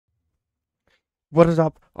What is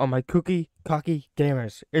up, all my cocky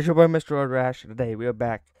gamers? It's your boy Mr. Road Rash, and today we are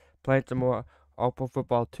back playing some more All-Pro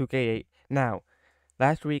Football 2K8. Now,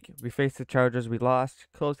 last week we faced the Chargers, we lost,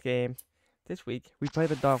 close game. This week we play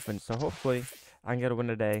the Dolphins, so hopefully I can get a win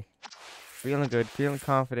today. Feeling good, feeling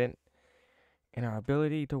confident in our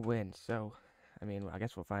ability to win. So, I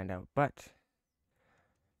guess we'll find out. But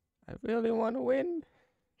I really want to win.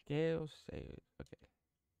 Gale, say it. Okay.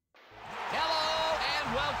 Hello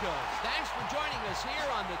and welcome. Thanks for joining us here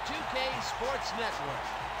on the 2K Sports Network.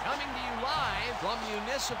 Coming to you live from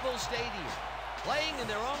Municipal Stadium. Playing in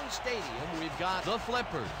their own stadium, we've got the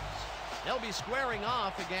Flippers. They'll be squaring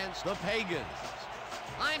off against the Pagans.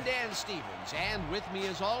 I'm Dan Stevens, and with me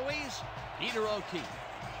as always, Peter O'Keefe.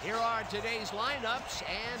 Here are today's lineups,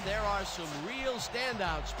 and there are some real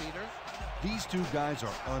standouts, Peter. These two guys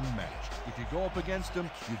are unmatched. If you go up against them,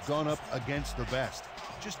 you've gone up against the best.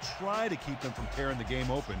 Just try to keep them from tearing the game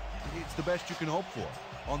open. It's the best you can hope for.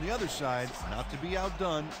 On the other side, not to be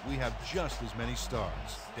outdone, we have just as many stars.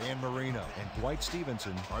 Dan Marino and Dwight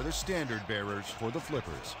Stevenson are the standard bearers for the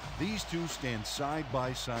Flippers. These two stand side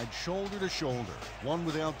by side, shoulder to shoulder. One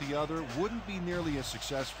without the other wouldn't be nearly as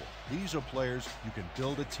successful. These are players you can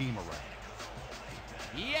build a team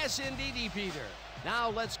around. Yes, indeedy, Peter.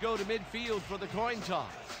 Now let's go to midfield for the coin toss.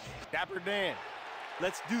 Dapper Dan,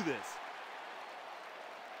 let's do this.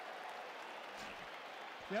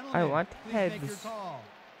 I want heads.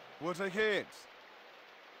 We'll take heads.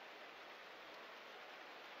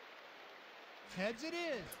 Heads it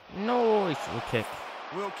is. No, it's a kick.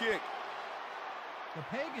 We'll kick. The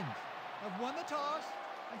Pagans have won the toss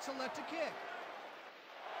and select a kick.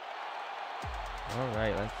 All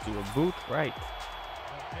right, let's do a boot right.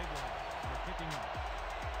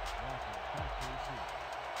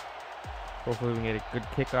 Hopefully we can get a good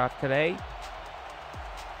kickoff today.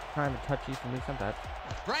 Kind of touchy for me sometimes.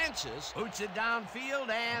 Francis boots it downfield,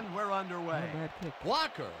 and we're underway. Not a bad kick.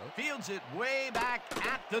 Walker fields it way back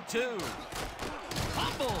at the 2.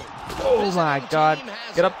 Fumble. Oh Visiting my God. team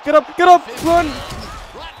has Get it. up, get up, get up, 15, run!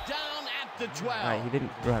 Brought down at the 12. All right, he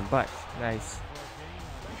didn't run, but nice.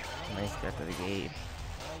 Nice get to the game.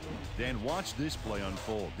 Dan, watch this play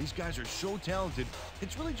unfold. These guys are so talented,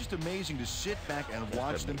 it's really just amazing to sit back and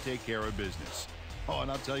watch them take care of business. Oh,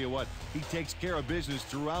 and I'll tell you what, he takes care of business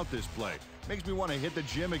throughout this play. Makes me want to hit the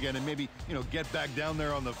gym again and maybe, get back down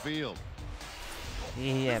there on the field.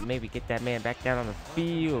 Yeah, maybe get that man back down on the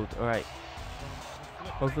field. All right.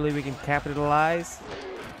 Hopefully we can capitalize.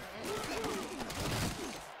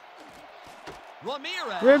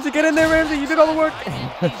 Ramirez. Ramsey, get in there, Ramsey. You did all the work.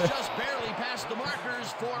 He's just barely past the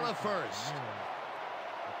markers for a first.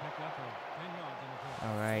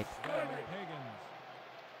 All right.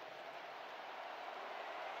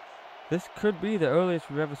 This could be the earliest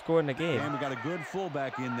we've ever scored in a game. And we got a good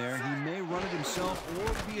fullback in there. He may run it himself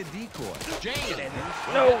or be a decoy. James.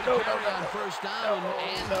 No. On first down,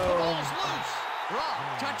 and the ball's loose.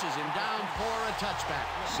 Rock touches him down for a touchback.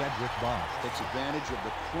 Cedric Bosch takes advantage of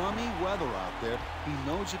the crummy weather out there. He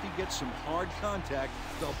knows if he gets some hard contact,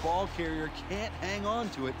 the ball carrier can't hang on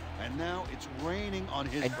to it, and now it's raining on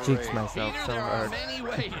his I parade. jinxed myself Peter, so there are hard. many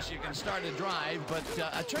ways you can start a drive, but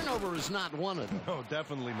a turnover is not one of them. No,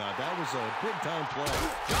 definitely not. That was a big-time play.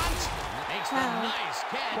 Johnson makes the nice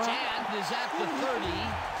catch and is at the 30.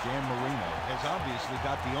 Dan Marino has obviously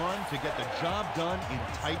got the arm to get the job done in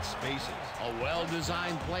tight spaces. A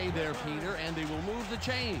well-designed play there, Peter, and they will move the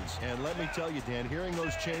chains. And let me tell you, Dan, hearing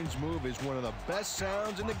those chains move is one of the best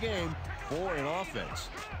sounds in the game for an offense.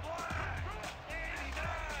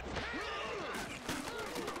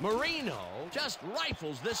 Marino just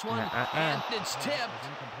rifles this one, and it's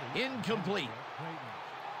tipped incomplete.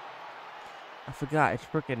 I forgot, it's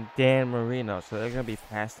freaking Dan Marino, so they're going to be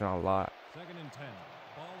passing a lot. 2nd and 10.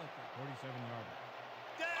 Ball at the 47-yard line.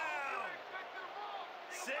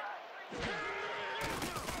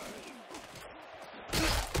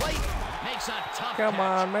 Clayton makes a tough Come catch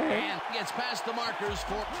on, man. and gets past the markers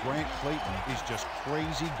for... Grant Clayton is just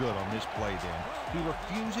crazy good on this play, Dan. He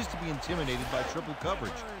refuses to be intimidated by triple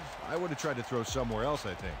coverage. I would have tried to throw somewhere else,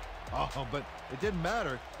 I think. Oh, but it didn't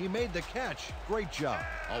matter. He made the catch. Great job.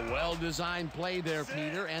 A well-designed play there,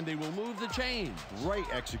 Peter, and they will move the chains. Great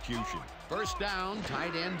execution. First down,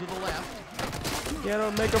 tight end to the left. Get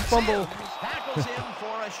him, make him fumble. Sims tackles him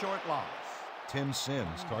for a short loss. Tim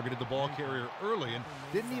Sims targeted the ball carrier early and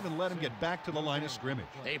didn't even let him get back to the line of scrimmage.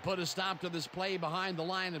 They put a stop to this play behind the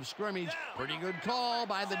line of scrimmage. Pretty good call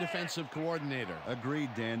by the defensive coordinator. Agreed,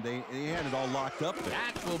 Dan. They had it all locked up there.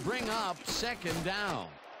 That will bring up 2nd down.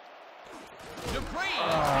 Dupree Oh,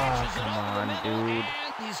 catches it come over on, the middle, dude.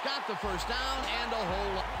 and he's got the first down and a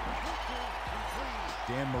whole lot.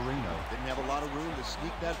 Dan Marino didn't have a lot of room to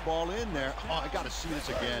sneak that ball in there. Oh, I got to see this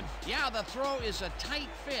again. Yeah, the throw is a tight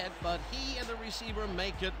fit, but he and the receiver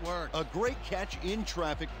make it work. A great catch in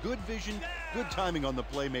traffic, good vision, good timing on the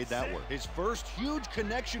play made that work. His first huge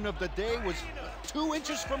connection of the day was 2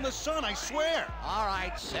 inches from the sun, I swear. All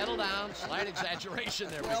right, settle down. Slight exaggeration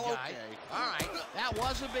there, big guy. Okay. All right, that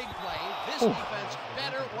was a big play. This defense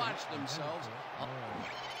better watch themselves.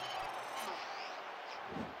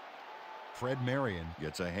 Fred Marion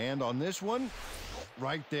gets a hand on this one.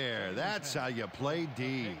 Right there. That's how you play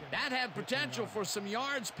D. That had potential for some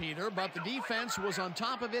yards, Peter, but the defense was on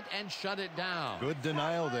top of it and shut it down. Good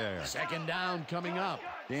denial there. Second down coming up.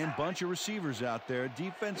 Dan, bunch of receivers out there.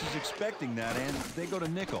 Defense is expecting that, and they go to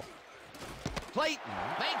nickel. Clayton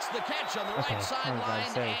makes the catch on the right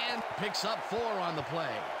sideline and picks up 4 on the play.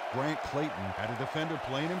 Grant Clayton had a defender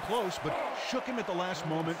playing him close, but shook him at the last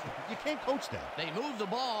moment. You can't coach that. They move the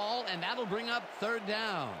ball, and that'll bring up 3rd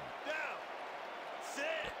down.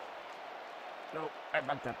 No, I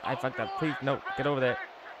fucked up. Please, no, get over there.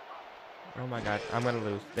 Oh my God, I'm gonna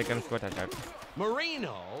lose. They're gonna score touchdown.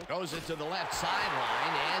 Marino goes it to the left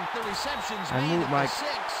sideline, and the reception's I made moved at my- the 6.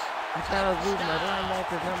 I thought I was losing my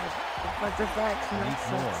linebackers. I'm a defensive back. Need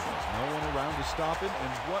more. There's no one around to stop him,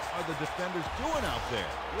 and what are the defenders doing out there?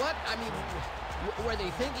 What? I mean, were they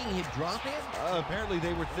thinking he'd drop it? Apparently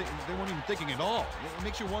they weren't even thinking at all. It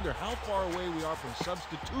makes you wonder how far away we are from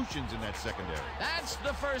substitutions in that secondary. That's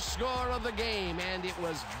the first score of the game, and it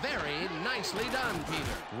was very nicely done,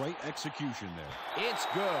 Peter. Great execution there. It's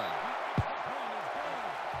good.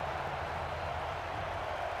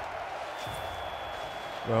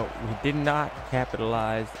 Well, we did not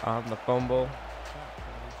capitalize on the fumble.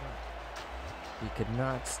 We could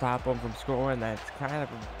not stop them from scoring. That's kind of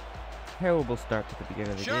a terrible start to the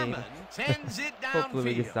beginning of the Sherman game. sends it Hopefully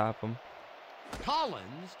we can downfield. stop them.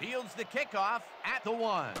 Collins fields the kickoff at the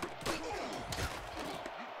 1.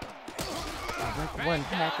 That's one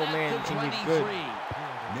tackle, man, At the and he's 23. good.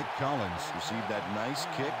 Nick Collins received that nice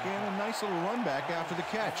kick and a nice little run back after the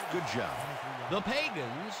catch. Good job. The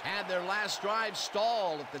Pagans had their last drive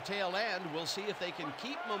stall at the tail end. We'll see if they can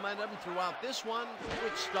keep momentum throughout this one,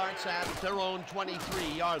 which starts at their own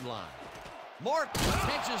 23-yard line. Morton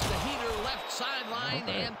pitches the heater left sideline,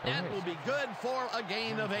 and that will be good for a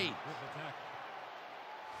gain of 8.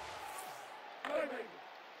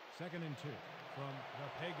 2nd and 2 from the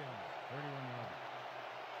Pagans, 31-yard.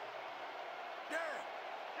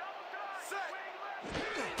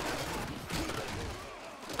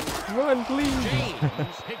 Run, please.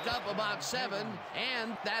 James picked up about 7,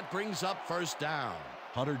 and that brings up 1st down.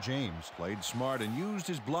 Hunter James played smart and used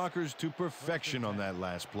his blockers to perfection on that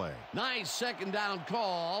last play. Nice 2nd down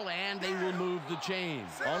call, and they will move the chains.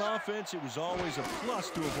 On offense, it was always a plus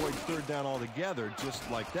to avoid 3rd down altogether, just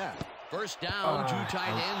like that. 1st down, 2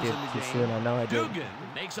 tight ends in the game. Soon. I know I did. Dugan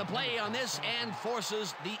makes a play on this and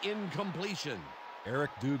forces the incompletion.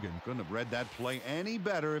 Eric Dugan couldn't have read that play any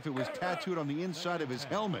better if it was tattooed on the inside of his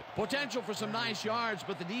helmet. Potential for some nice yards,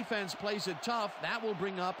 but the defense plays it tough. That will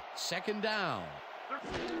bring up 2nd down.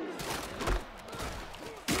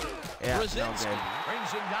 Yeah, no Brzezinski good.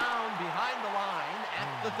 brings him down behind the line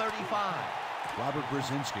at the 35. Robert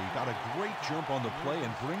Brzezinski got a great jump on the play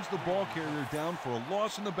and brings the ball carrier down for a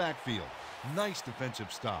loss in the backfield. Nice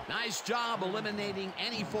defensive stop. Nice job eliminating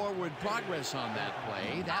any forward progress on that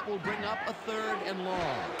play. That will bring up a 3rd and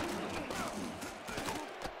long.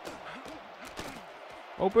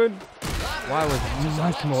 Open. Well, I was Catches the much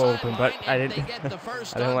left more open, but sideline, I and didn't. they get the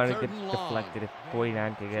first I didn't on want to 3rd get and long. deflected if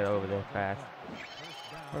 49 could get over there fast.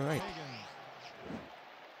 All right.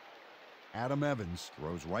 Adam Evans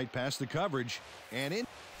throws right past the coverage and in.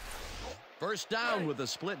 1st down with a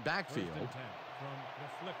split backfield. From the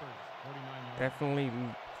Flippers, 49-yard. Definitely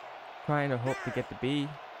trying to hope to get the B.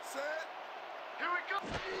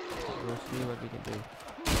 We'll see what we can do.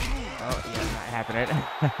 Oh, yeah, not happening.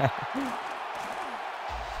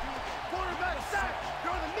 Quarterback sack.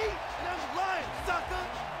 You're on the meat, and I'm the line, sucker.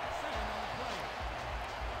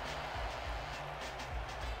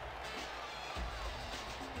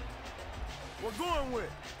 We're going with.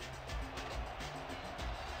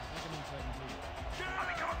 2nd and 17.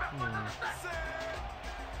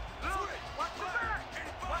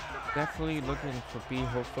 Definitely looking for B,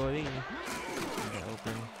 hopefully. Get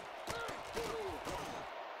open.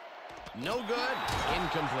 No good.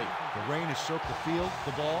 Incomplete. The rain has soaked the field,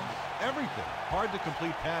 the ball, everything. Hard to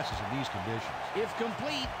complete passes in these conditions. If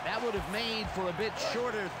complete, that would have made for a bit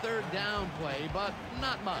shorter 3rd down play, but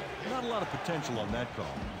not much. Not a lot of potential on that call.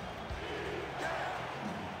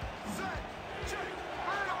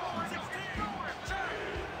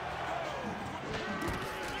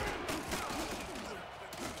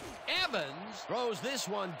 Evans throws this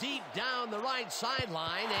one deep down the right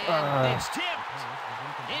sideline, and it's tipped.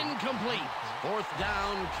 Incomplete. Fourth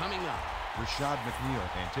down coming up. Rashad McNeil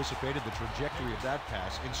anticipated the trajectory of that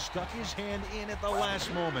pass and stuck his hand in at the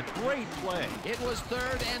last moment. Great play. It was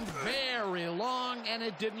third and very long, and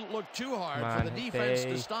it didn't look too hard for the defense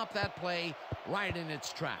to stop that play right in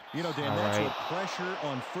its tracks. You know, Dan, that's what pressure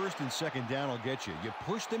on first and second down will get you. You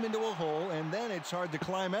push them into a hole, and then it's hard to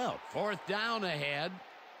climb out. Fourth down ahead.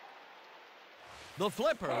 The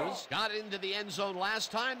Flippers got into the end zone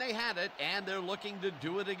last time they had it, and they're looking to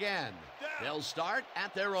do it again. They'll start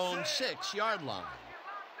at their own 6-yard line.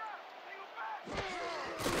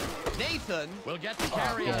 Nathan will get the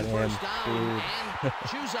carry on first down and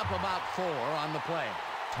chews up about 4 on the play.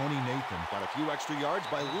 Tony Nathan got a few extra yards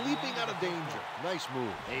by leaping out of danger. Nice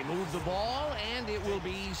move. They move the ball, and it will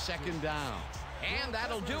be second down. And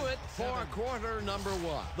that'll do it for quarter number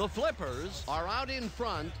 1. The Flippers are out in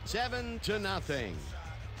front, 7-0. Second and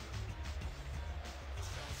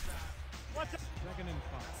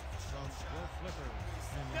 5 from the Flippers.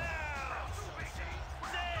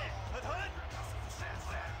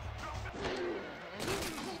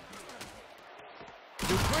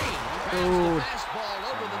 Dupree grabs the fastball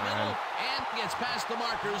over the middle and gets past the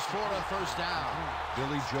markers for a first down.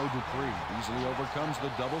 Billy Joe Dupree easily overcomes the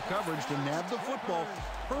double coverage to nab the football.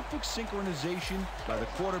 Perfect synchronization by the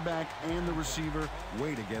quarterback and the receiver.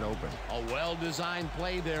 Way to get open. A well-designed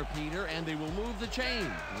play there, Peter, and they will move the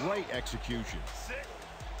chain. Great execution.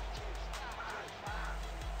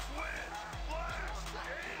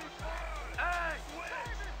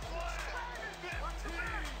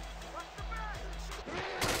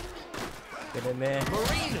 Get in there.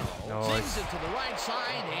 Marino sends it to the right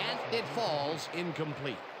side, and it falls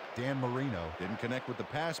incomplete. Dan Marino didn't connect with the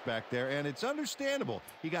pass back there, and it's understandable.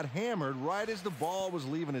 He got hammered right as the ball was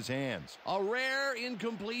leaving his hands. A rare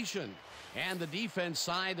incompletion, and the defense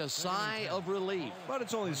sighed a sigh of relief. But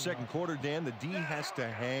it's only the second quarter, Dan. The D has to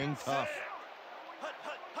hang tough.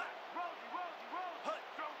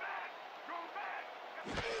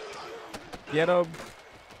 Get him.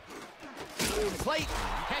 Clayton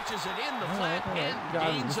catches it in the flat and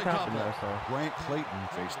gains a couple. Grant Clayton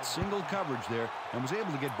faced single coverage there and was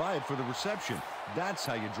able to get by it for the reception. That's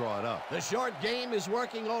how you draw it up. The short game is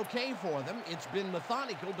working okay for them. It's been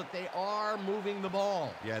methodical, but they are moving the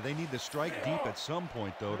ball. Yeah, they need to strike deep at some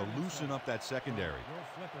point, though, to loosen up that secondary. Your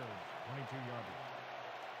Flippers, 22-yard.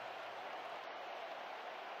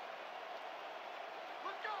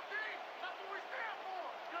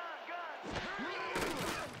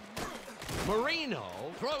 Marino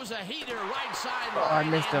throws a heater right side. I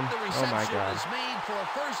missed him. The Oh my God. is made for a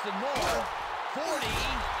first and more. 40.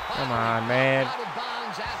 Come on, man. Out of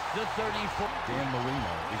bounds at the 34. Dan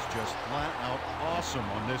Marino is just flat out awesome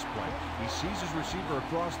on this play. He sees his receiver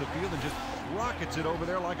across the field and just rockets it over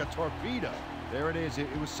there like a torpedo. There it is. It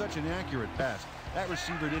was such an accurate pass. That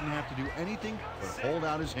receiver didn't have to do anything but hold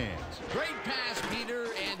out his hands. Great pass, Peter,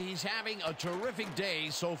 and he's having a terrific day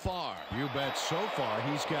so far. You bet. So far,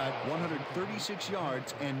 he's got 136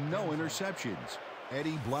 yards and no interceptions.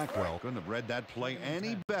 Eddie Blackwell couldn't have read that play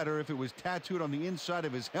any better if it was tattooed on the inside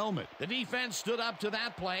of his helmet. The defense stood up to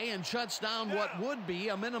that play and shuts down what would be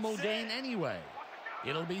a minimal gain anyway.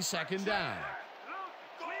 It'll be second down.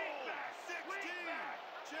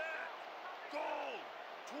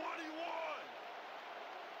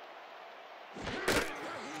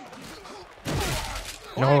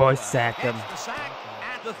 No, I sacked him. The sack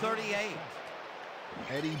at the 38.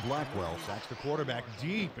 Eddie Blackwell sacks the quarterback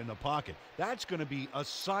deep in the pocket. That's going to be a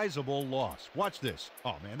sizable loss. Watch this.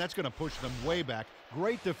 Oh, man, that's going to push them way back.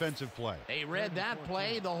 Great defensive play. They read that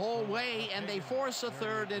play the whole way, and they force a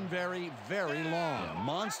third and very, very long. Yeah,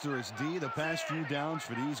 monstrous D the past few downs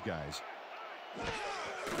for these guys.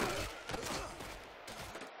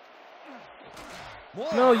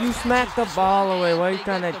 No, you smacked the ball away. Why are you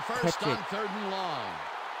trying to catch it? Third and long.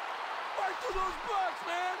 Fight for those bucks,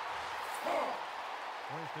 man!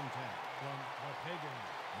 First and 10 from the Pagans,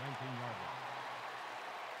 19-yard line.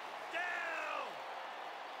 Down!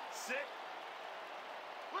 6.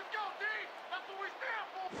 Let's go, D! That's what we stand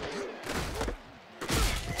for!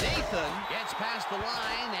 Nathan gets past the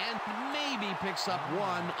line and maybe picks up 1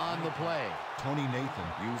 on the play. Tony Nathan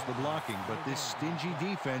used the blocking, but this stingy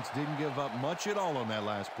defense didn't give up much at all on that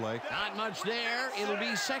last play. Not much there. It'll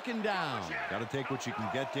be second down. Got to take what you can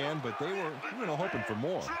get, Dan, but they were, hoping for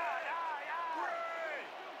more.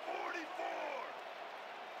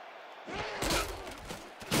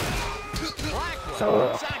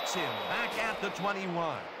 Blackwell sacks him back at the 21. Injury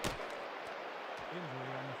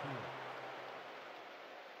on the field.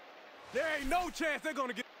 There ain't no chance they're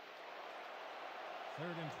gonna get.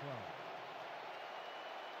 3rd and 12.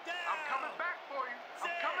 I'm coming back for you.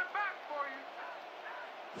 I'm coming back for you.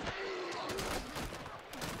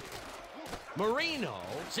 Marino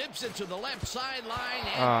zips it to the left sideline,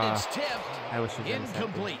 and it's tipped. I wish he didn't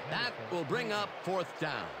Incomplete. That will bring up 4th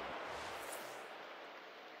down.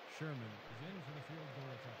 Sherman is in for the field goal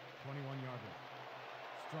attempt. 21-yarder.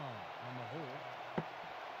 Strong on the hold.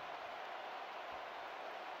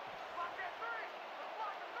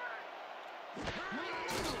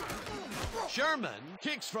 Sherman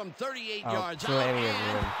kicks from 38 yards so out, any of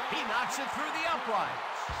and them. he knocks it through the uprights.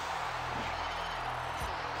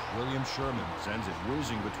 William Sherman sends it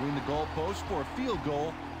whizzing between the goalposts for a field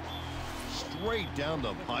goal straight down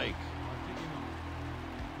the pike. Kicking off.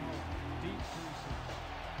 Deep to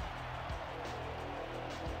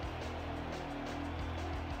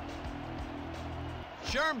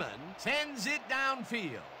receive. Sherman sends it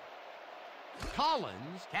downfield.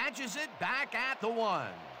 Collins catches it back at the 1.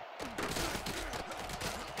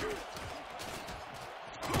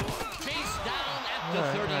 Chase down at the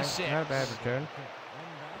 36. Not a bad return.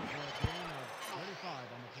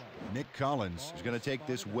 Nick Collins is going to take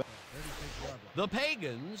this well. The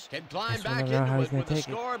Pagans can climb Just back wanna know how into he's it gonna with a take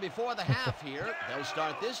it. score before the half here. They'll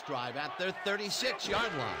start this drive at their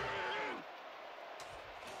 36-yard line.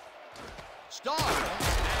 Starr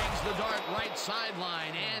bags the dart right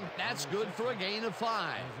sideline, and that's good for a gain of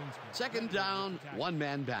 5. 2nd down, 1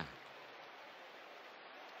 man back.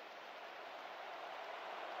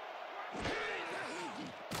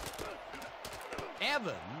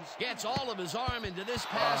 Evans gets all of his arm into this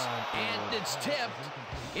pass, and it's tipped.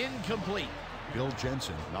 Incomplete. Bill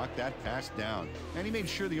Jensen knocked that pass down, and he made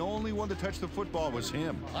sure the only one to touch the football was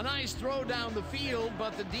him. A nice throw down the field,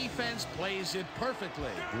 but the defense plays it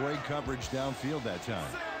perfectly. Great coverage downfield that time.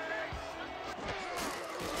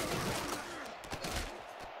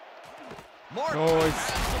 Morgan.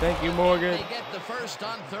 Nice. Thank you, Morgan. They get the first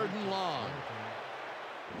on 3rd and long.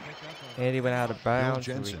 And he went out of Bill bounds.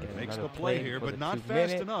 so we Jensen get makes another the play here, for but the not 2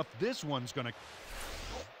 fast minute. enough. This one's going to...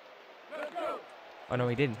 Oh, no,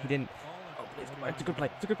 he didn't. He didn't. Oh, please, come on. It's a good play.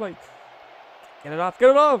 It's a good play. Get it off. Get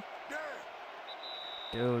it off.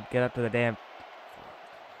 Dude, get up to the damn. 1st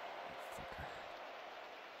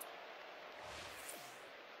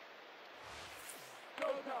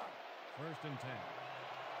and 10.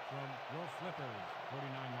 From your Flippers,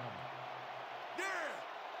 49-yarder.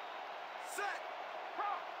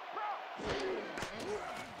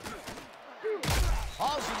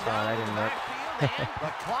 I didn't look.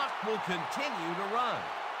 The clock will continue to run.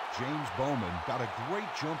 James Bowman got a great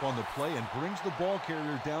jump on the play and brings the ball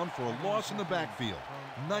carrier down for a loss in the backfield.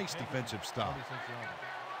 Nice defensive stop.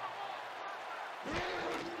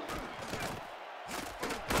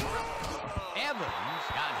 Evans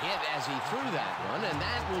got hit as he threw that one, and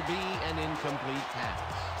that will be an incomplete pass.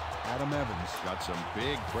 Adam Evans got some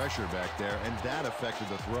big pressure back there, and that affected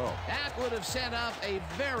the throw. That would have set up a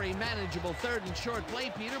very manageable 3rd and short play,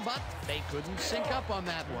 Peter, but they couldn't sync up on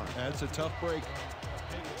that one. That's a tough break.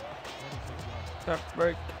 Tough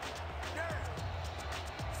break.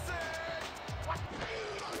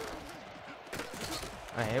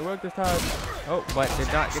 Alright, it worked this time. Oh, but did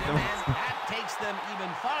not get And the. that takes them even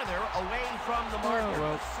farther away from the marker.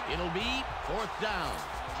 well. It'll be 4th down.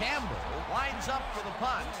 Campbell lines up for the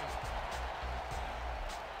punt.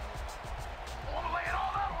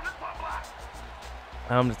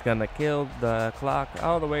 I'm just gonna kill the clock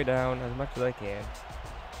all the way down as much as I can.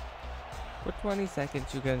 For 20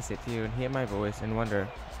 seconds, you can sit here and hear my voice and wonder,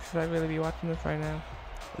 should I really be watching this right now?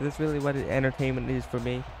 Is this really what entertainment is for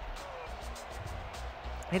me?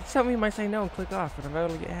 And some of you might say no and click off, but I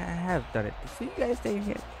have done it. So you guys stay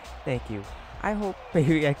here. Thank you. I hope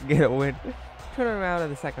maybe I can get a win. Turn around in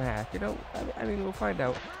the 2nd half. You know, I mean, we'll find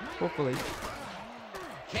out. Hopefully.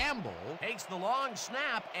 Campbell takes the long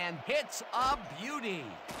snap and hits a beauty.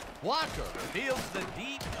 Walker fields the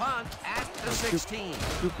deep punt at the 16.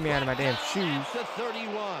 Scoop me out of my damn shoes. At the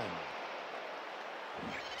 31.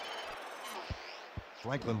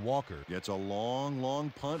 Franklin Walker gets a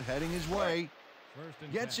long punt heading his way.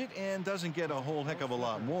 Gets it and doesn't get a whole heck of a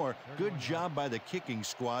lot more. Good job by the kicking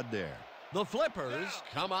squad there. The Flippers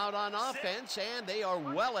come out on offense, and they are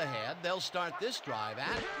well ahead. They'll start this drive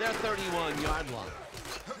at their 31-yard line.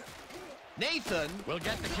 Nathan will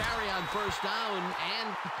get the carry on 1st down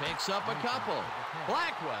and picks up a couple.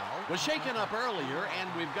 Blackwell was shaken up earlier, and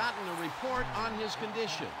we've gotten a report on his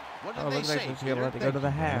condition. What did they looks like say, we should be able Peter? to go to the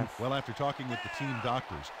half. Well, after talking with the team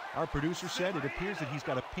doctors, our producer said it appears that he's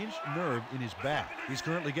got a pinched nerve in his back. He's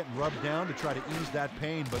currently getting rubbed down to try to ease that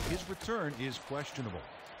pain, but his return is questionable.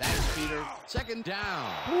 Thanks, Peter. Second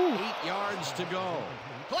down. 8 yards to go.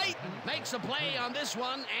 Clayton makes a play on this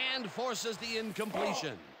one and forces the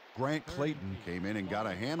incompletion. Grant Clayton came in and got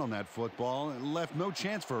a hand on that football and left no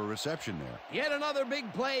chance for a reception there. Yet another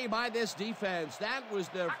big play by this defense. That was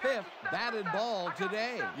their 5th batted ball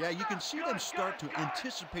today. Yeah, you can see them start to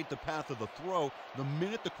anticipate the path of the throw the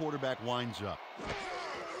minute the quarterback winds up.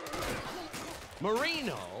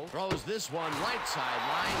 Marino throws this one right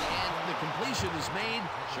sideline, and the completion is made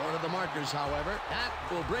short of the markers, however. That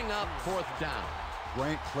will bring up 4th down.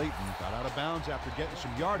 Grant Clayton got out of bounds after getting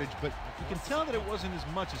some yardage, but you can tell that it wasn't as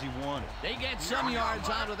much as he wanted. They get some yards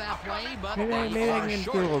out of that play, but Maybe they I are can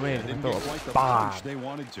short. do They it. didn't get quite the Bomb. punch they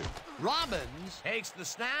wanted to. Robbins takes the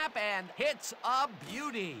snap and hits a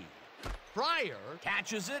beauty. Fryer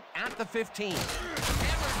catches it at the 15.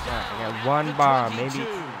 Hammered down I got at one the bomb. 22.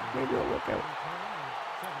 Maybe I'll look out.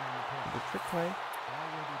 The trick play.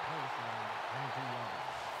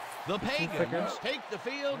 The Pagans take the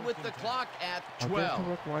field with the clock at I'll get to 12.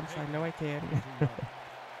 work once. I know I can.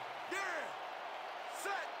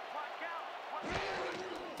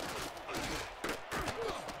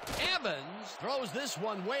 Evans throws this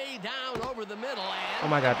one way down over the middle, and Oh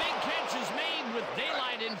my God. the big catch is made with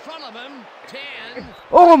daylight in front of him. 10.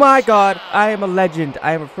 Oh my God! I am a legend.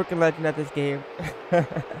 I am a freaking legend at this game.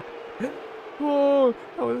 Oh,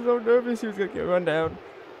 I was so nervous he was gonna get run down.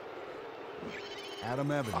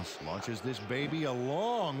 Adam Evans launches this baby a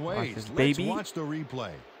long ways. Launches Let's baby? watch the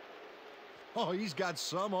replay. Oh, he's got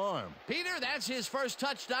some arm. Peter, that's his first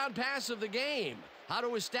touchdown pass of the game. How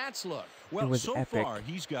do his stats look? Well, was so epic. far,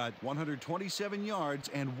 he's got 127 yards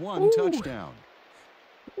and 1 Ooh. touchdown.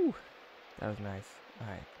 Ooh, that was nice. All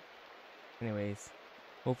right. Anyways,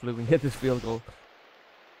 hopefully we can get this field goal.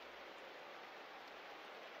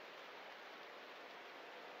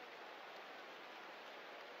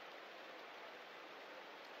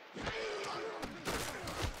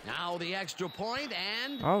 Now the extra point,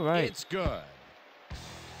 and All right. it's good.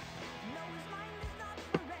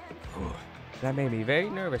 That made me very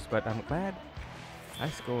nervous, but I'm glad I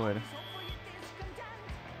scored.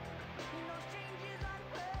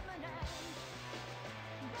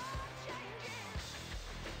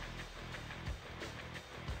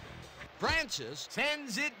 Francis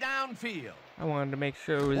sends it downfield. I wanted to make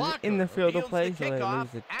sure it was Walker in the field of fields play, the so I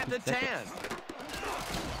kickoff lose it. at 2 the 10. seconds.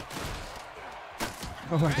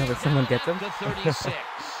 Oh my God! Did someone get them? The 36.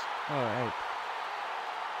 All right.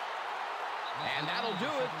 And that'll do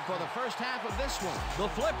it for the first half of this one. The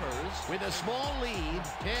Flippers with a small lead,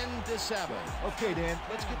 10-7. Okay, Dan,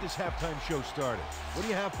 let's get this halftime show started. What do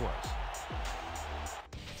you have for us?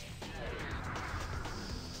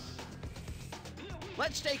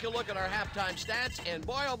 Let's take a look at our halftime stats, and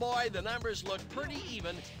boy, oh boy, the numbers look pretty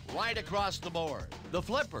even right across the board. The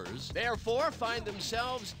Flippers, therefore, find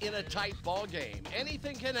themselves in a tight ball game.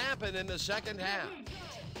 Anything can happen in the second half.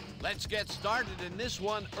 Let's get started in this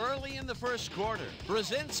one early in the first quarter.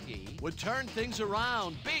 Brzezinski would turn things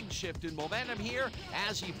around. Big shift in momentum here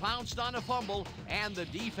as he pounced on a fumble and the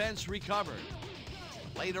defense recovered.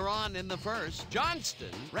 Later on in the first,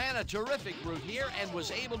 Johnston ran a terrific route here and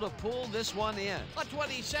was able to pull this one in. A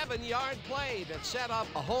 27-yard play that set up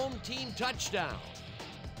a home team touchdown.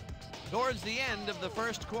 Towards the end of the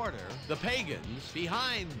first quarter, the Pagans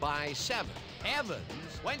behind by 7. Evans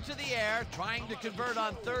went to the air trying to convert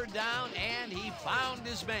on 3rd down, and he found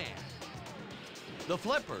his man. The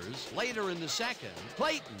Flippers, later in the second,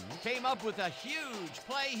 Clayton came up with a huge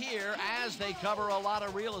play here as they cover a lot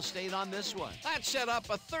of real estate on this one. That set up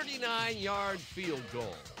a 39-yard field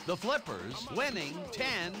goal. The Flippers winning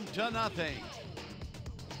 10-0.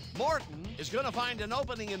 Morton is going to find an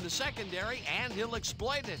opening in the secondary, and he'll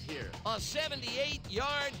exploit it here. A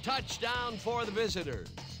 78-yard touchdown for the visitors.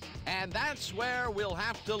 And that's where we'll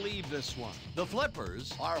have to leave this one. The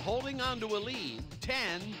Flippers are holding on to a lead,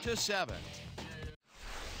 10-7.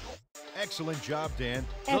 Excellent job, Dan.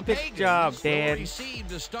 The Epic Pagans job, will Dan. receive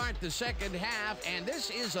to start the second half, and this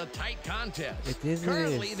is a tight contest. It is, it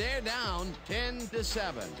Currently, is. they're down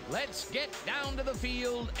 10-7. Let's get down to the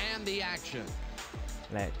field and the action.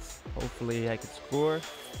 Let's. Hopefully I can score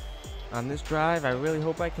on this drive. I really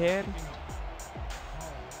hope I can.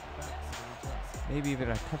 Maybe even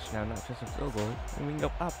a touchdown, not just a field goal. And we can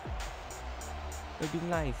go up. It'd be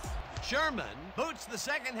nice. Sherman boots the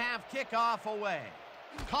second half kickoff away.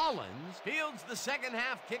 Collins fields the second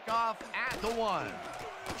half kickoff at the 1.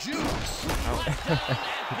 Jukes touchdown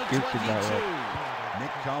at the Jukes did not 22.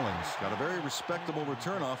 Nick Collins got a very respectable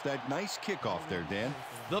return off that nice kickoff there, Dan.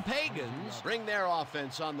 The Pagans bring their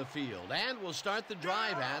offense on the field and will start the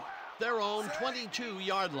drive at their own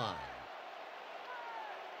 22-yard line.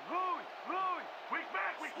 Louis, we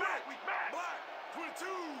back, we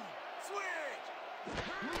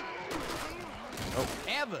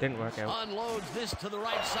Evans didn't work out. unloads this to the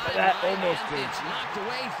right side. That almost and did. it's knocked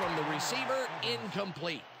away from the receiver,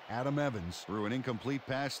 incomplete. Adam Evans threw an incomplete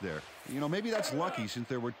pass there. You know, maybe that's lucky since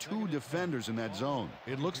there were 2 defenders in that zone.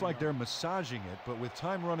 It looks like they're massaging it, but with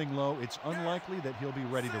time running low, it's unlikely that he'll be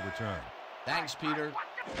ready to return. Thanks, Peter.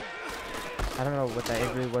 I don't know what that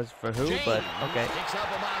injury was for who, but okay. Picks up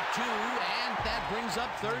about 2, and that brings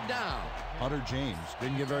up 3rd down. Hunter James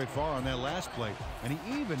didn't get very far on that last play, and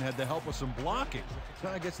he even had the help of some blocking.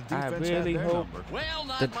 I guess the I defense really had their hope number. Well,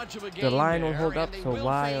 not much of a game the line will there, hold and up they so will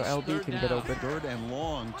Y or face LB 3rd can down. get open. 3rd and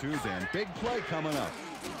long, too, Dan. Big play coming up.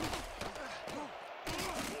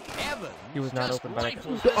 Evans He was not just open by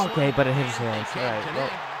rifles the. this Okay, one, but it hit his and they hands. All can't right, well,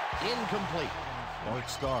 connect. Incomplete. Art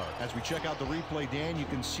Starr. As we check out the replay, Dan, you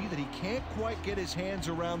can see that he can't quite get his hands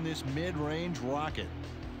around this mid-range rocket.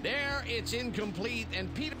 There, it's incomplete,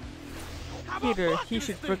 and Peter. Peter, he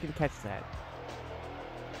should freaking catch that.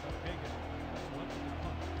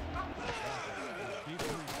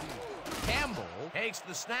 Campbell takes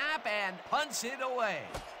the snap and punts it away.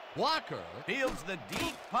 Walker fields the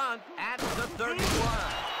deep punt at the 31.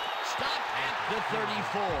 Stop at the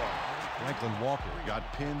 34. Franklin Walker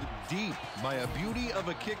got pinned deep by a beauty of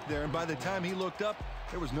a kick there, and by the time he looked up,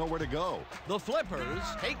 there was nowhere to go. The Flippers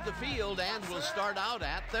take the field and will start out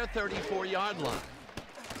at their 34-yard line.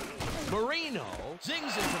 Marino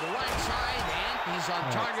zings it to the right side, and he's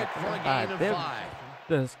on target for a gain of 5.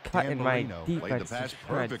 Just Dan cutting my Marino played the defense pass to shreds.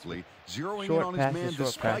 perfectly, zeroing in Short on passes, his man short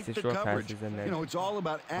despite passes, the short coverage. passes, and then You know, it's all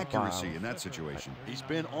about accuracy bomb. in that situation. He's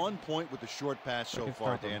been on point with the short pass so can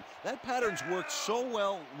far, stop him. Dan. That pattern's worked so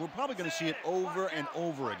well, we're probably going to see it over and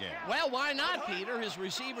over again. Well, why not, Peter? His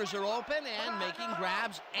receivers are open and making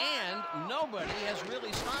grabs, and nobody has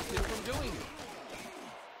really stopped him from doing it.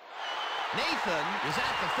 Nathan is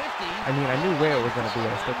at the 50. I mean, I knew where it was going to be.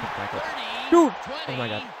 I still couldn't back up. 30, Dude! 20, Oh my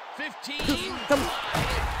God. 15. Come-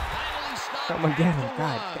 Finally stopped Someone at get the him.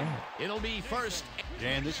 God 1. damn. It'll be first.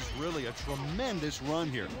 Dan, this is really a tremendous run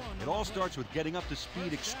here. It all starts with getting up to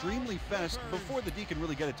speed extremely fast before the D can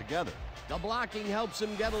really get it together. The blocking helps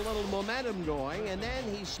him get a little momentum going, and then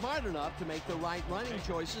he's smart enough to make the right running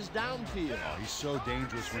choices downfield. Oh, he's so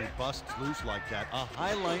dangerous when he busts loose like that. A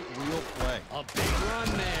highlight reel play. A big run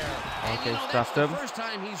there. And Okay, that's stuffed the him. first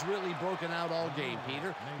time he's really broken out all game,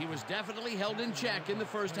 Peter. He was definitely held in check in the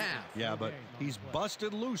first half. Yeah, but he's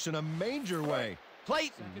busted loose in a major way.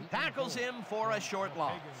 Clayton tackles him for a short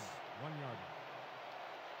loss. 1 yard.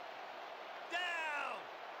 Down!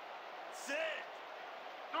 Sit!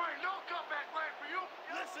 There ain't no comeback line for you!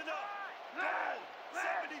 Listen up! Go!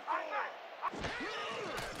 74!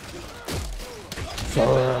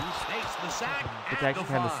 Takes the sack Which at actually the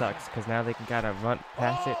kind of 5. sucks, because now they can kind of run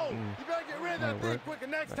past it. And You better get rid of that might thing work, quicker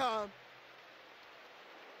next but- time!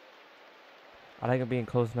 I like them being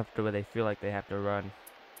close enough to where they feel like they have to run.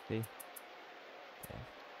 See? Yeah.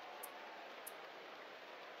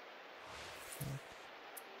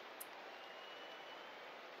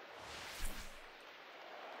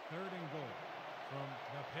 Third and goal from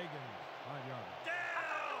the Pagans, 5 yard.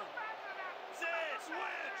 Down! Sit!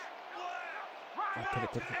 Switch! Put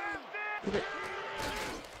it, put it, put it.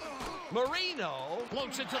 Marino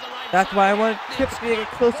floats it to the right That's side. why I wanted It's Chips to get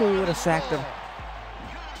closer. We would have sacked him.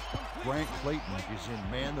 Grant Clayton is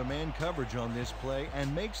in man-to-man coverage on this play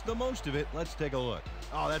and makes the most of it. Let's take a look.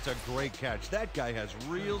 Oh, that's a great catch. That guy has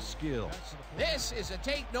real skills. This is a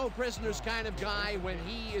take-no-prisoners kind of guy when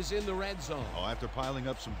he is in the red zone. Oh, after piling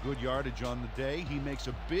up some good yardage on the day, he makes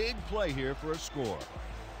a big play here for a score.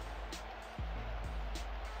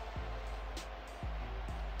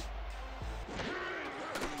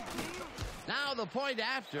 Now the point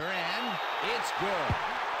after, and it's good.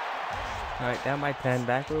 All right, down by 10.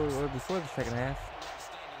 Back where we were before the second half.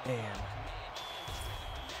 Damn.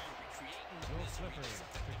 Will Flipper to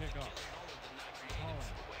kick off. Collins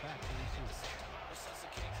back to receive.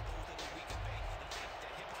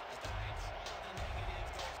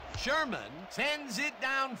 Sherman sends it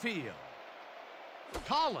downfield.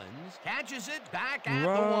 Collins catches it back at the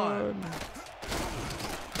 1. Run.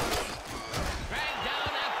 Dragged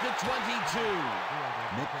down at the 22.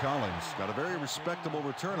 Nick Collins got a very respectable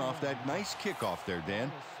return off that nice kickoff there,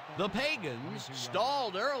 Dan. The Pagans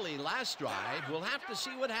stalled early last drive. We'll have to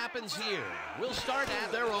see what happens here. We'll start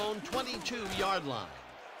at their own 22-yard line.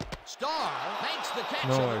 Starr makes the catch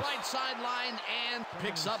on the Nice. right sideline and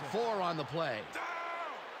picks up 4 on the play.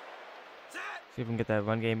 See if we can get that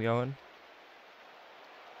run game going.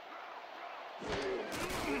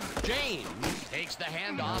 James takes the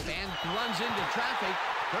handoff and runs into traffic.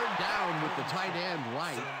 Third down with the tight end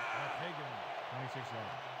right. Pagan, 26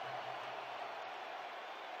 yards.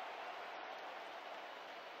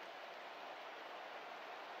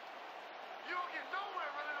 Fucking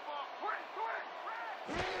nowhere running the ball. Quick, quick.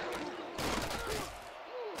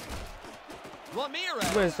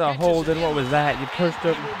 Ramirez Where's the pitches hold it and what in, was that? You and pushed he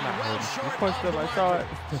him. will be Not well holding. You short pushed of him. the I saw it.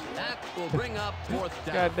 marker. That will bring up fourth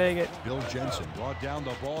down. God dang it. Bill Jensen brought down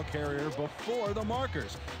the ball carrier before the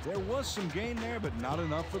markers. There was some gain there, but not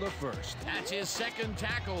enough for the first. That's his second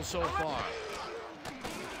tackle so far.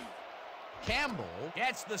 Campbell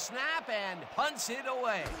gets the snap and punts it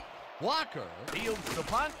away. Walker fields the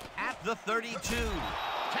punt at the 32.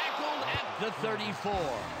 Tackled at the 34.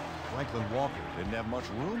 Franklin Walker didn't have much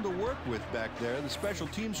room to work with back there. The special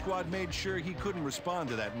team squad made sure he couldn't respond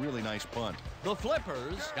to that really nice punt. The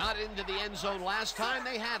Flippers got into the end zone last time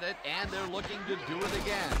they had it, and they're looking to do it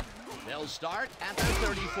again. They'll start at their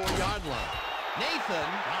 34-yard line. Nathan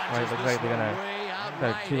Looks dodges like this they're one gonna way out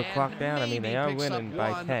start right, to the clock and down. I mean, they maybe are picks up winning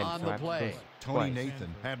by one 10, on so the I have to play. go Tony twice.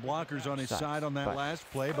 Nathan had blockers on his Sucks, side on that but- last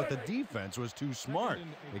play, but the defense was too smart.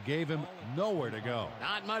 It gave him nowhere to go.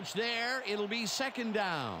 Not much there. It'll be second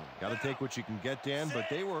down. Got to take what you can get, Dan, but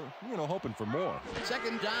they were, hoping for more.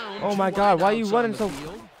 Second down. Oh my two God, why are wideouts you on running the so-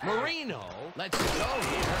 field. Marino lets it go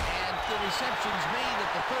here, and the reception's made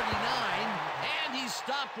at the 39, and he's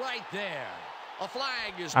stopped right there. A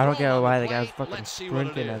flag is I don't thrown get on why the the guy's play. fucking Let's see what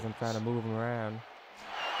it sprinting as is. I'm trying to move him around.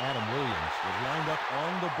 Adam Williams was lined up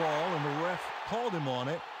on the ball, and the ref called him on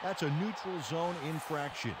it. That's a neutral zone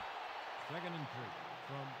infraction. 2nd and 3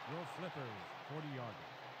 from your Flippers, 40-yarder.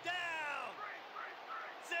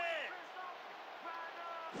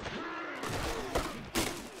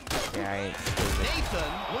 Yeah, I ain't.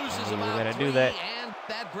 Nathan loses knew you were about gonna 3, do that. and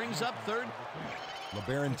that brings up third.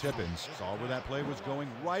 LeBaron Tippins saw where that play was going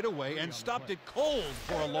right away and stopped it cold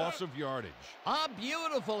for a loss of yardage. A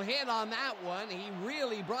beautiful hit on that one. He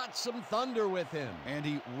really brought some thunder with him. And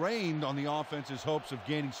he rained on the offense's hopes of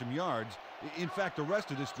gaining some yards. In fact, the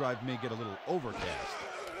rest of this drive may get a little overcast.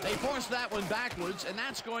 They forced that one backwards, and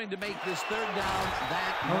that's going to make this third down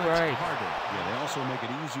that All much right. harder. Yeah, they also make it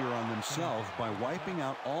easier on themselves by wiping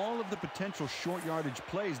out all of the potential short yardage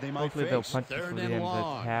plays they might Hopefully they'll face. punch it Third for the and end of the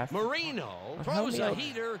long. half. Marino Help throws me a out.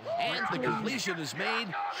 heater, and the completion is made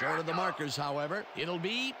short of the markers, however. It'll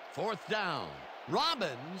be fourth down.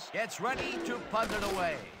 Robbins gets ready to punt it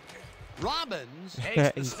away. Robbins takes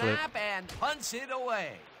the He slipped. snap and punts it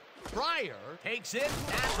away. Pryor takes it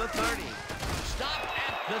at the 30. Stopped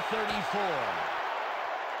at the 34.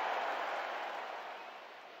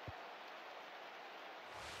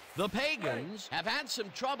 The Pagans have had some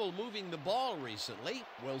trouble moving the ball recently.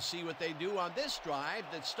 We'll see what they do on this drive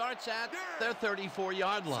that starts at their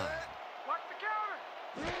 34-yard line. Watch the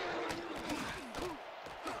counter.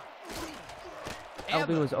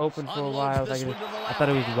 LB was open for a Unloads while. this Like, one to the I thought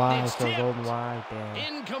it was left, wide, and it's so it was tipped. open wide. Damn.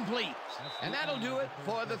 Incomplete. And that'll do it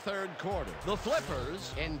for the third quarter. The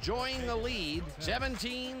Flippers enjoying the lead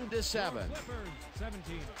 17-7. Flippers,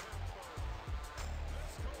 17.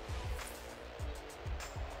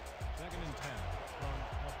 2nd and 10 from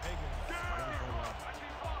the Pagans, 34-yard.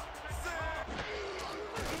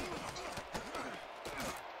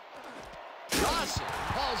 Dawson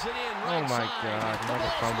pulls it in right Oh my side. God, The another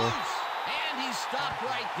ball's fumble. loose, and he's stopped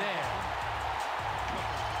right there.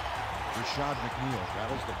 Rashad McNeil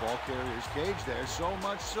battles the ball carrier's cage there, so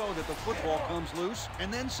much so that the football comes loose.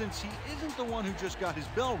 And then since he isn't the one who just got his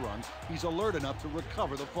bell rung, he's alert enough to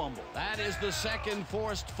recover the fumble. That is the second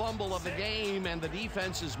forced fumble of the game, and the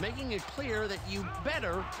defense is making it clear that you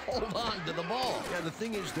better hold on to the ball. Yeah, the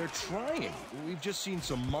thing is, they're trying. We've just seen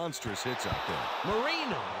some monstrous hits out there.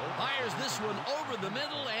 Marino fires this one over the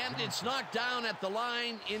middle, and it's knocked down at the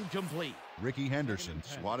line, incomplete. Ricky Henderson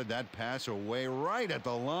swatted that pass away right at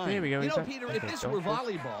the line. Here we go. You know, He's Peter, okay, if this don't were push.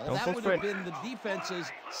 volleyball, Don't that push would for have it. been the defense's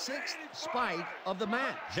 6th spike of the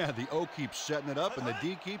match. Yeah, the O keeps setting it up, and the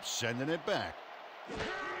D keeps sending it back.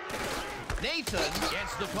 Nathan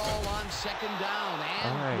gets the call on second down,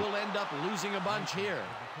 and All right. will end up losing a bunch here.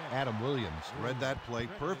 Adam Williams read that play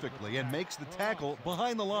perfectly and makes the tackle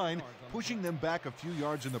behind the line, pushing them back a few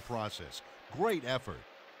yards in the process. Great effort.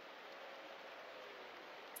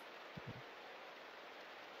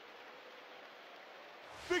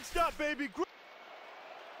 Big stop, baby. 3rd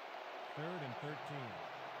and 13.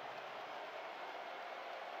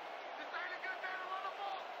 This ain't a good day to run the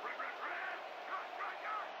ball. Red, red, red. Yard,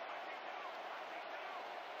 yard,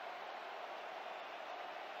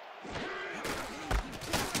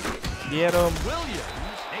 Get him.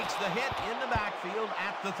 Williams takes the hit in the backfield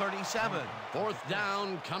at the 37. Fourth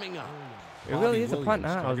down coming up. It really is a Bobby punt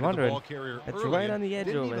Williams now. I was targeted the wondering. ball carrier It's early right and on the edge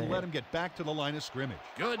didn't over even there. let him get back to the line of scrimmage.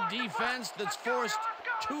 Good defense that's forced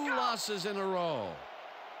 2 losses in a row.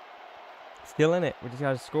 Still in it. We just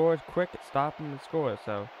got to score quick, stop him, and score.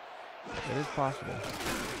 So it is possible.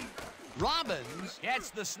 Robbins gets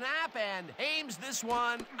the snap and aims this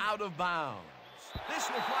one out of bounds. This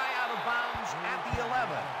will fly out of bounds at the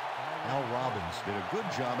 11. Al Robbins did a good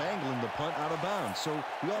job angling the punt out of bounds, so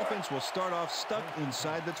the offense will start off stuck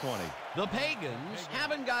inside the 20. The Pagans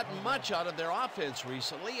haven't gotten much out of their offense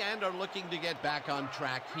recently and are looking to get back on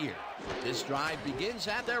track here. This drive begins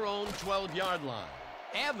at their own 12-yard line.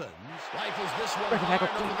 Evans rifles this one hard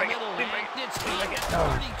over the middle, and it's caught at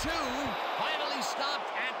the 32. Finally stopped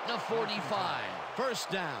at the 45. First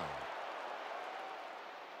down.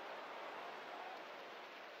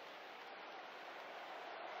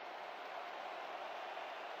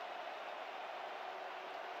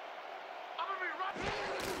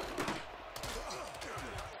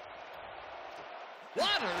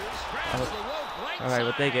 Waters grabs the rope right all right,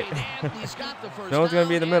 we'll take it. side, and he's got the first No one's going to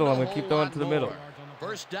be in the down middle. I'm and going a to keep whole throwing lot to the middle. more.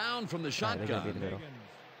 First down from the All right, they're gonna be in shotgun. the middle.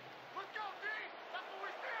 Let's go, D. That's what we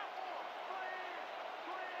stand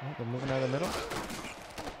for. Oh, they're moving out of the middle.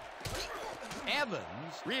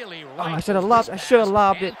 Evans really I should have lobbed. I should have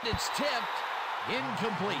lobbed it. and it's tipped.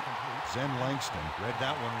 Incomplete. Zen Langston read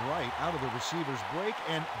that one right out of the receiver's break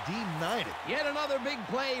and denied it. Yet another big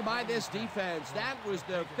play by this defense. That was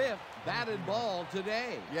their 5th batted ball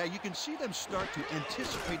today. Yeah, you can see them start to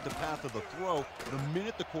anticipate the path of the throw the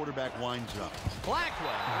minute the quarterback winds up.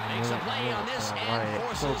 Blackwell makes a play on this and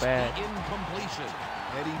It's so forces bad. the incompletion.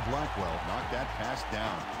 Eddie Blackwell knocked that pass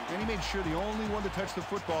down, and he made sure the only one to touch the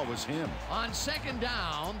football was him. On second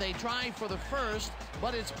down, they try for the first,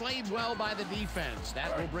 but it's played well by the defense.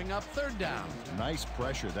 That will bring up third down. Nice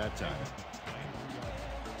pressure that time.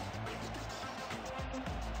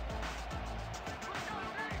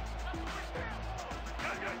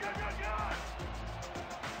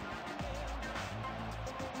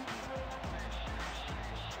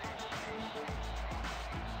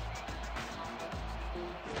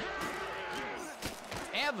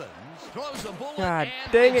 Evans throws a bullet God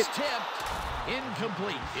and dang it's it. tipped.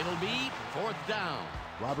 Incomplete. It'll be fourth down.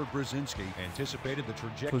 Robert Brzezinski anticipated the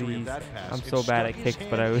trajectory Please. of that pass. I'm It so bad stuck at his kicks,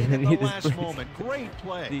 but I hand really in at need the this last please. moment. Great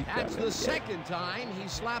play. That's the second time he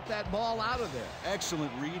slapped that ball out of there.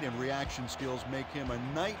 Excellent read and reaction skills make him a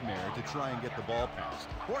nightmare to try and get the ball past.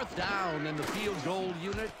 Fourth down, and the field goal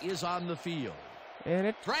unit is on the field. And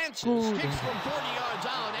it's Francis good. kicks from 40 yards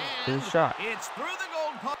out, Good and shot. it's through the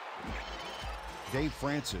goal post. Dave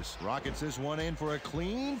Francis rockets this one in for a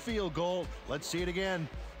clean field goal. Let's see it again.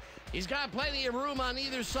 He's got plenty of room on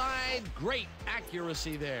either side. Great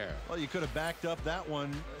accuracy there. Well, you could have backed up that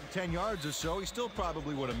one 10 yards or so. He still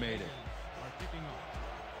probably would have made it.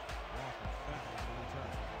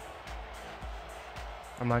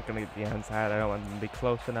 I'm not going to get the onside. I don't want them to be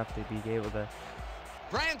close enough to be able to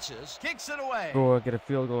Francis kicks it away. score, get a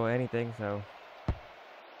field goal, or anything. So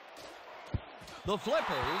The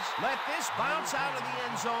Flippers let this bounce out of the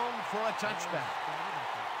end zone for a touchback.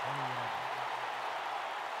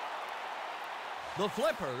 The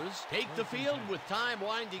Flippers take the field with time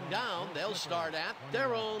winding down. They'll start at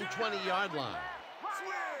their own 20-yard line.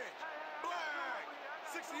 Switch! Black!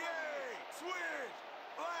 68! Switch!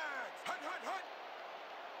 Black! Hut, hut, hut!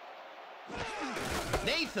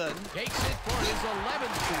 Nathan takes it for his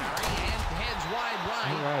 11th carry and heads wide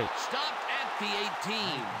right. All right. Stopped at the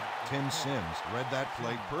 18. Tim Sims read that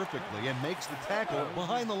play perfectly and makes the tackle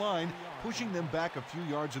behind the line, pushing them back a few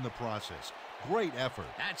yards in the process. Great effort.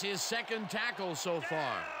 That's his second tackle so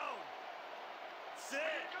far. Sit! All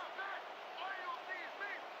you see is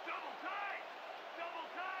me! Double tight! Double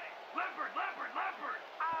tight! Leopard! Leopard! Leopard!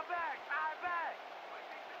 Eye back! Eye back!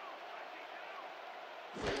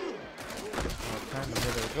 what time is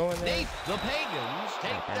it going there? Nate, the Pagans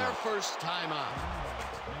take their first time out.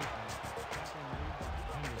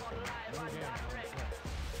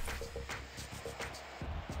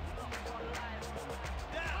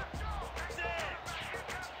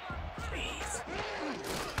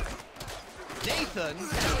 Nathan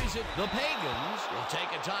carries it. The Pagans will take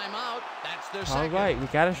a timeout. That's their All second. right, we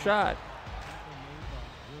got a shot.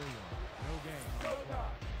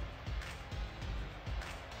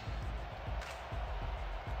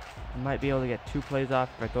 I might be able to get 2 plays off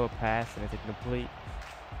if I throw a pass and it's incomplete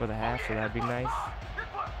for the half, so that'd be nice.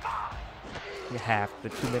 The half, the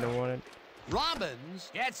 2-minute warning. Robbins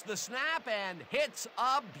gets the snap and hits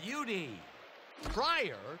a beauty.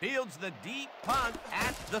 Pryor fields the deep punt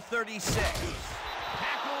at the 36.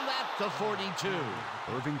 Tackled at the 42.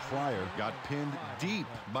 Irving Pryor got pinned deep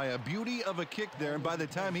by a beauty of a kick there, and by the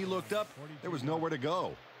time he looked up, there was nowhere to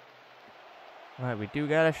go. All right, we do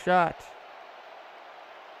got a shot.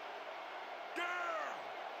 Down!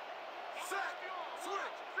 Set! Switch!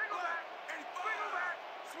 Black!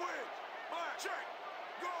 85! Switch! Black! Check!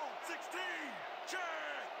 Go! 16! Check!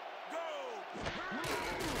 Go!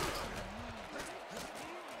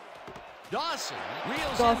 Dawson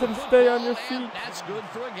reels Dawson, in the stay on your football, and feet. that's good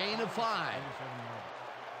for a gain of 5.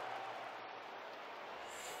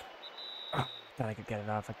 Thought I could get it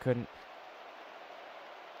off. I couldn't.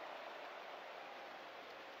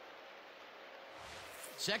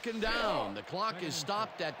 Second down. The clock is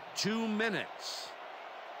stopped at 2 minutes.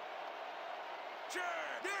 Check.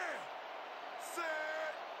 Yeah. Set.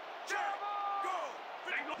 Check. Go.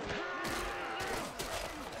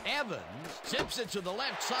 Evans tips it to the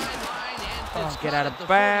left sideline and Oh, it's get caught out at of the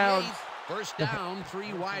bounds. 48. First down, 3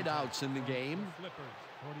 wideouts in the game. Flippers,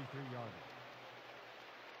 43 yards.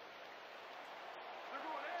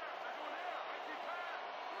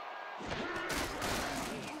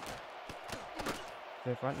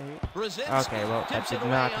 The front maybe. Brzezinski Okay, well, that tips did it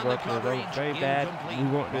not away on work. the It was coverage. very bad. Incomplete. We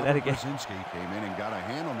won't do that again. Brzezinski came in and got a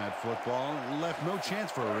hand on that football and left no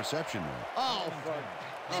chance for a reception there. Oh,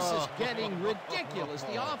 this is getting ridiculous.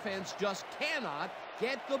 The offense just cannot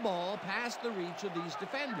get the ball past the reach of these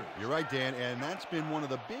defenders. You're right, Dan, and that's been one of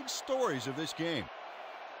the big stories of this game.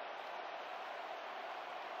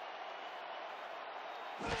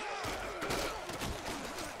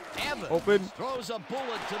 Evans Open. throws a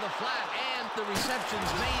bullet to the flat, and the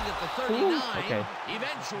reception's made at the 39. Okay.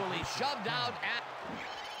 Eventually shoved out at...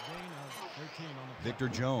 Gain of 13 on the Victor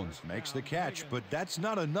Jones makes the catch, but that's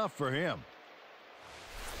not enough for him.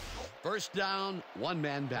 First down, 1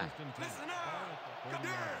 man back. first and 10. Listen Ball up. at the Come 30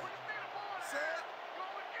 there. yard.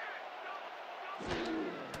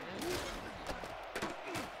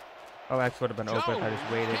 Oh, X would have been open if I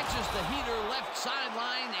just waited. Catches the heater left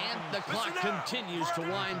sideline, and the clock continues to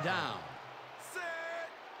wind down. Set.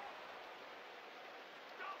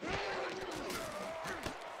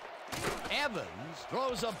 Evans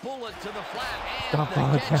throws a bullet to the flat, and Stop the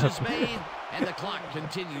falling catch is down. made, and the clock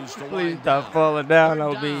continues to Please wind stop down. falling down,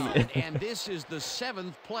 Third OB. down, and this is the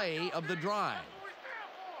 7th play of the drive.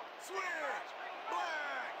 Switch.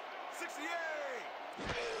 Black. 68.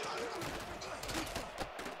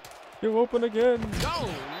 You're open again.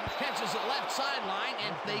 Jones catches it left sideline,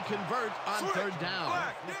 and they convert on Switch. third down.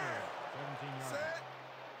 Black. Flipper, There. 17 yards. Set.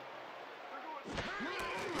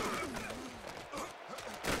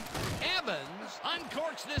 Evans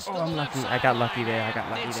uncorks this Oh, to the I'm left lucky. sideline. I got lucky there. I got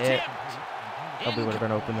and lucky it's there. tipped. Probably would have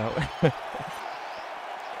been open though.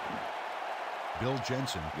 Bill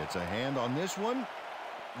Jensen gets a hand on this one.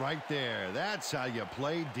 Right there. That's how you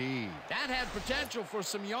play D. That had potential for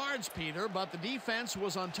some yards, Peter, but the defense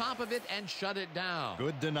was on top of it and shut it down.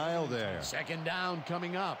 Good denial there. Second down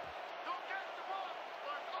coming up. Don't catch the ball.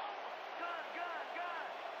 Gun.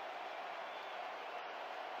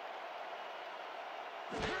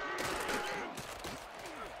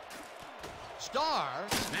 Starr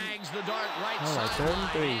snags the dart right All right, sideline,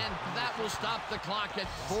 33. and that will stop the clock at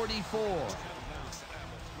 44.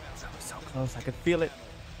 So close. I could feel it.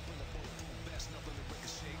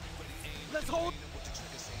 Let's hold.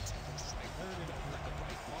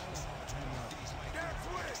 Gap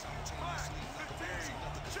switch. Black. 15.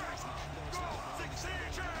 Check. Go. 16.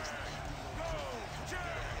 Check. Go.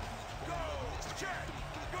 Check. Go. Check.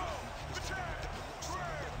 Go. Check.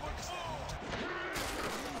 Red. 1-4.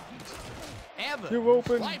 Evans You're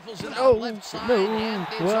open. rifles it No, out left side, no, and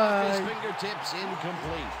it's off his why? fingertips,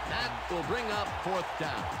 incomplete. That will bring up fourth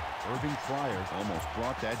down. Irving Fryer almost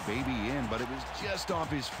brought that baby in, but it was just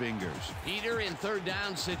off his fingers. Peter, in third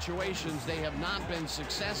down situations, they have not been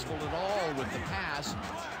successful at all with the pass.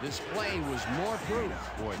 This play was more proof.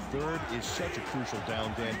 Boy, third is such a crucial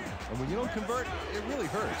down, Dan. And when you don't convert, it really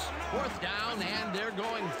hurts. Fourth down, and they're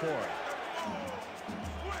going for it.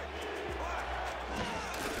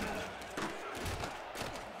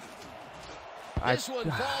 This one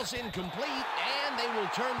falls incomplete, and they will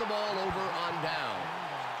turn the ball over on down.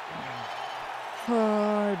 Oh,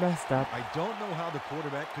 I messed up. I don't know how the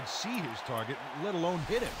quarterback could see his target, let alone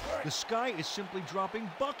hit him. The sky is simply dropping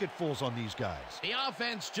bucketfuls on these guys. The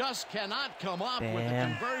offense just cannot come up with the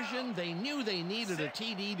Damn. conversion. They knew they needed a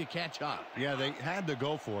TD to catch up. Yeah, they had to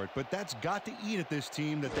go for it, but that's got to eat at this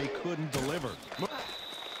team that they couldn't deliver.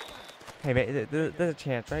 Hey, man, there's a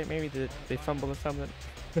chance, right? Maybe they fumble or something.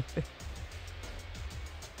 Second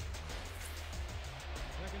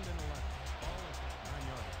and 11. Ball at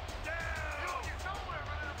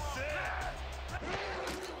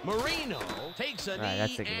the 9 yard line. Marino takes a All right,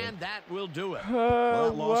 that's knee, a good and that will do it.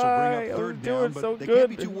 Well, that loss will bring up third down, doing but so they good.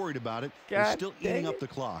 can't be too worried about it. They're God still dang eating up it. the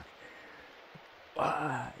clock.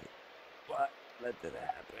 Why? What let that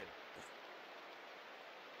happen?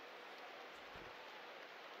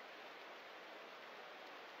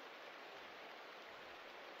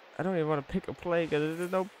 I don't even want to pick a play because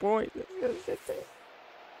there's no point. It's gonna sit there.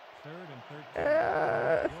 Third and 13.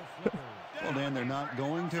 Your Flippers. Well, Dan, they're not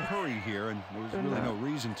going to hurry here, and there's really no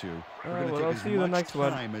reason to. We're going to well, I'll take see you as the much next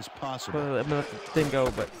one. time as possible. Well, I'm gonna let the thing go,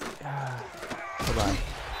 but bye-bye.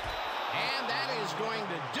 And that is going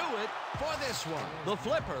to do it for this one. The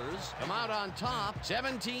Flippers come out on top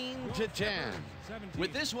 17-10.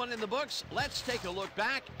 With this one in the books, let's take a look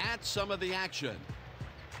back at some of the action.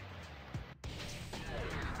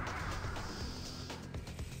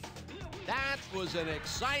 That was an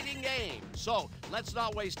exciting game. So let's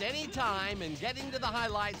not waste any time in getting to the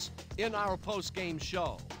highlights in our post-game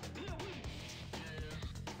show.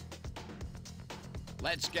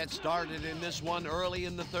 Let's get started in this one early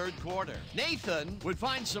in the third quarter. Nathan would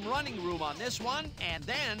find some running room on this one, and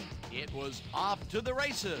then it was off to the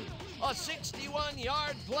races. A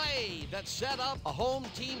 61-yard play that set up a home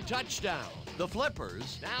team touchdown. The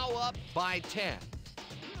Flippers now up by 10.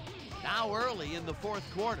 Now early in the fourth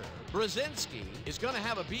quarter, Brzezinski is going to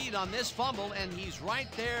have a bead on this fumble, and he's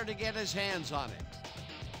right there to get his hands on it.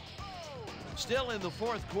 Still in the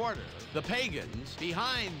fourth quarter, the Pagans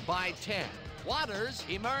behind by 10. Waters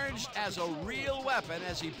emerged as a real weapon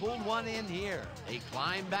as he pulled one in here. They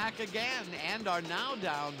climb back again and are now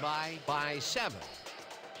down by 7.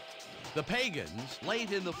 The Pagans,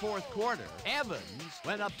 late in the fourth quarter, Evans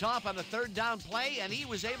went up top on a third down play, and he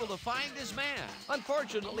was able to find his man.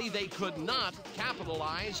 Unfortunately, they could not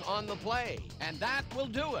capitalize on the play, and that will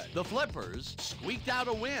do it. The Flippers squeaked out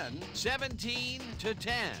a win,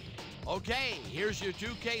 17-10. Okay, here's your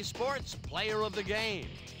 2K Sports Player of the Game.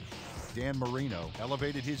 Dan Marino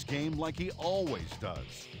elevated his game like he always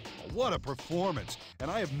does. What a performance,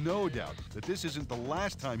 and I have no doubt that this isn't the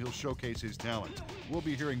last time he'll showcase his talent. We'll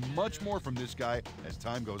be hearing much more from this guy as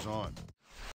time goes on.